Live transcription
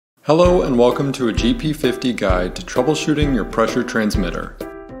Hello and welcome to a GP50 guide to troubleshooting your pressure transmitter.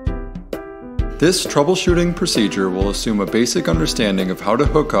 This troubleshooting procedure will assume a basic understanding of how to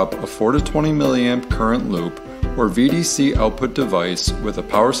hook up a 4 to 20 milliamp current loop or VDC output device with a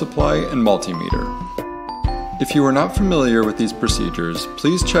power supply and multimeter. If you are not familiar with these procedures,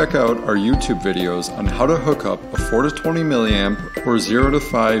 please check out our YouTube videos on how to hook up a 4 to 20 milliamp or 0 to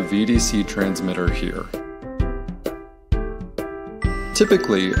 5 VDC transmitter here.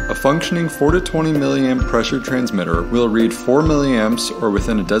 Typically, a functioning 4 to 20 milliamp pressure transmitter will read 4 milliamps or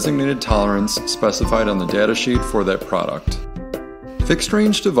within a designated tolerance specified on the datasheet for that product.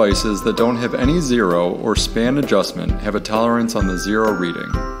 Fixed-range devices that don't have any zero or span adjustment have a tolerance on the zero reading.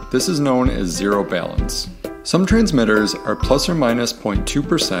 This is known as zero balance. Some transmitters are plus or minus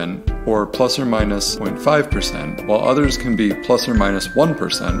 0.2% or plus or minus 0.5%, while others can be plus or minus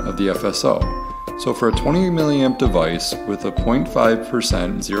 1% of the FSO. So for a 20 milliamp device with a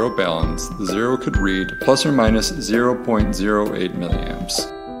 0.5% zero balance, the zero could read plus or minus 0.08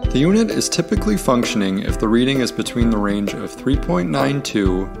 milliamps. The unit is typically functioning if the reading is between the range of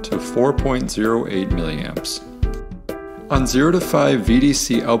 3.92 to 4.08 milliamps. On 0 to 5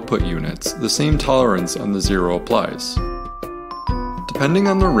 VDC output units, the same tolerance on the zero applies. Depending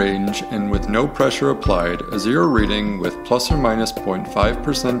on the range and with no pressure applied, a zero reading with plus or minus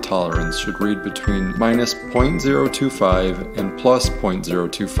 0.5% tolerance should read between minus 0.025 and plus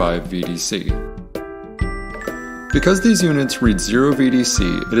 0.025 VDC. Because these units read zero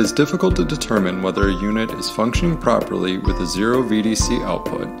VDC, it is difficult to determine whether a unit is functioning properly with a zero VDC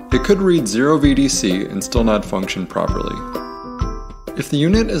output. It could read zero VDC and still not function properly. If the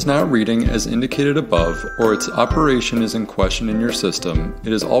unit is not reading as indicated above, or its operation is in question in your system,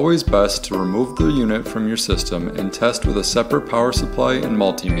 it is always best to remove the unit from your system and test with a separate power supply and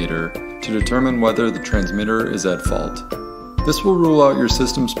multimeter to determine whether the transmitter is at fault. This will rule out your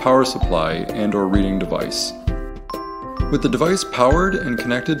system's power supply and/or reading device. With the device powered and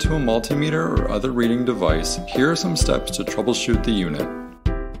connected to a multimeter or other reading device, here are some steps to troubleshoot the unit.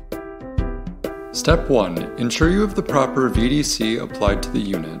 Step 1. Ensure you have the proper VDC applied to the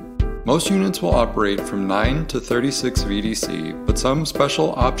unit. Most units will operate from 9 to 36 VDC, but some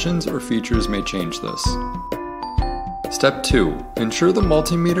special options or features may change this. Step 2. Ensure the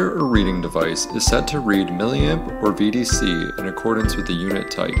multimeter or reading device is set to read milliamp or VDC in accordance with the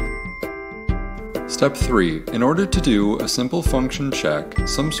unit type. Step 3. In order to do a simple function check,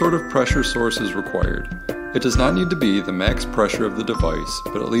 some sort of pressure source is required. It does not need to be the max pressure of the device,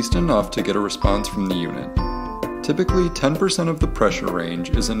 but at least enough to get a response from the unit. Typically, 10% of the pressure range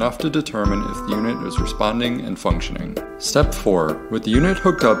is enough to determine if the unit is responding and functioning. Step 4. With the unit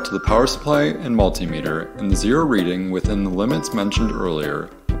hooked up to the power supply and multimeter and the zero reading within the limits mentioned earlier,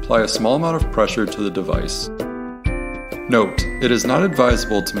 apply a small amount of pressure to the device. Note, it is not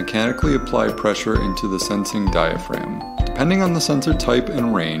advisable to mechanically apply pressure into the sensing diaphragm. Depending on the sensor type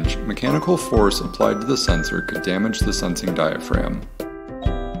and range, mechanical force applied to the sensor could damage the sensing diaphragm.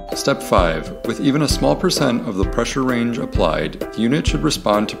 Step 5. With even a small percent of the pressure range applied, the unit should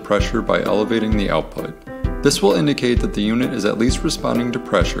respond to pressure by elevating the output. This will indicate that the unit is at least responding to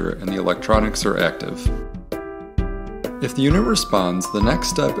pressure and the electronics are active. If the unit responds, the next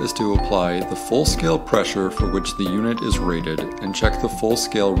step is to apply the full-scale pressure for which the unit is rated and check the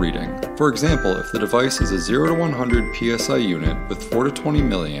full-scale reading. For example, if the device is a 0 to 100 psi unit with 4 to 20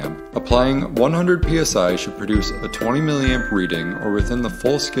 milliamp, applying 100 psi should produce a 20 milliamp reading or within the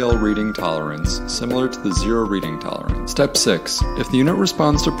full-scale reading tolerance, similar to the zero reading tolerance. Step 6. If the unit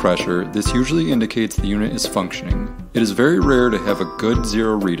responds to pressure, this usually indicates the unit is functioning. It is very rare to have a good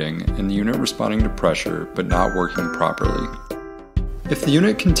zero reading and the unit responding to pressure but not working properly. If the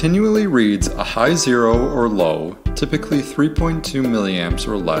unit continually reads a high zero or low, typically 3.2 milliamps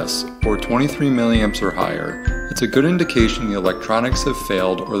or less, or 23 milliamps or higher, it's a good indication the electronics have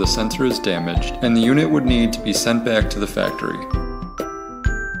failed or the sensor is damaged and the unit would need to be sent back to the factory.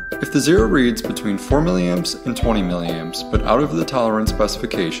 If the zero reads between 4 milliamps and 20 milliamps, but out of the tolerance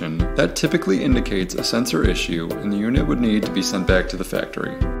specification, that typically indicates a sensor issue and the unit would need to be sent back to the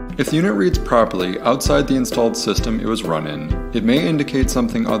factory. If the unit reads properly outside the installed system it was run in, it may indicate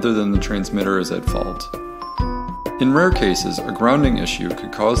something other than the transmitter is at fault. In rare cases, a grounding issue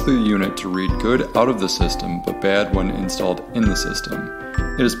could cause the unit to read good out of the system but bad when installed in the system.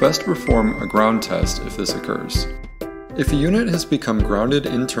 It is best to perform a ground test if this occurs. If a unit has become grounded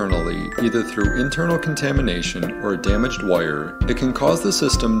internally, either through internal contamination or a damaged wire, it can cause the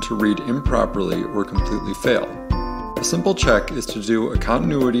system to read improperly or completely fail. A simple check is to do a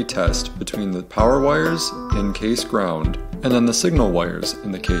continuity test between the power wires and case ground, and then the signal wires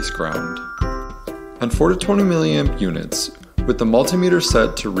in the case ground. On 4 to 20 milliamp units, With the multimeter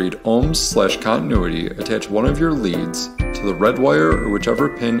set to read ohms/continuity, attach one of your leads to the red wire or whichever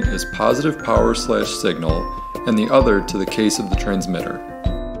pin is positive power/signal and the other to the case of the transmitter.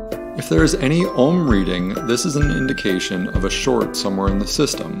 If there is any ohm reading, this is an indication of a short somewhere in the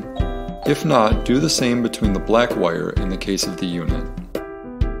system. If not, do the same between the black wire in the case of the unit.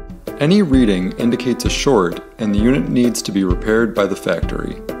 Any reading indicates a short and the unit needs to be repaired by the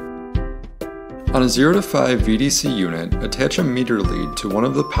factory. On a 0 to 5 VDC unit, attach a meter lead to one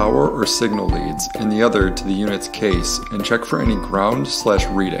of the power or signal leads and the other to the unit's case and check for any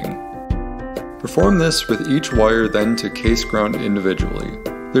ground/reading. Perform this with each wire then to case ground individually.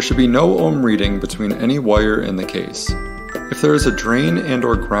 There should be no ohm reading between any wire in the case. If there is a drain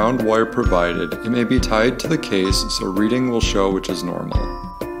and/or ground wire provided, it may be tied to the case so reading will show which is normal.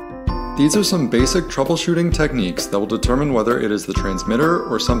 These are some basic troubleshooting techniques that will determine whether it is the transmitter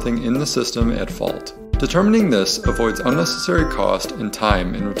or something in the system at fault. Determining this avoids unnecessary cost and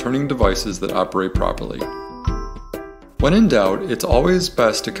time in returning devices that operate properly. When in doubt, it's always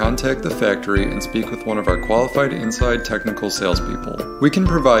best to contact the factory and speak with one of our qualified inside technical salespeople. We can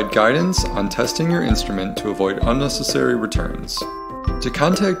provide guidance on testing your instrument to avoid unnecessary returns. To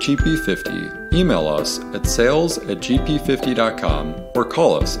contact GP50, email us at sales@gp50.com or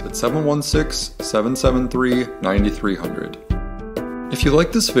call us at 716-773-9300. If you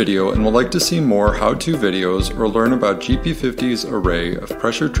like this video and would like to see more how-to videos or learn about GP50's array of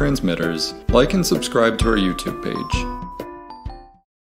pressure transmitters, like and subscribe to our YouTube page.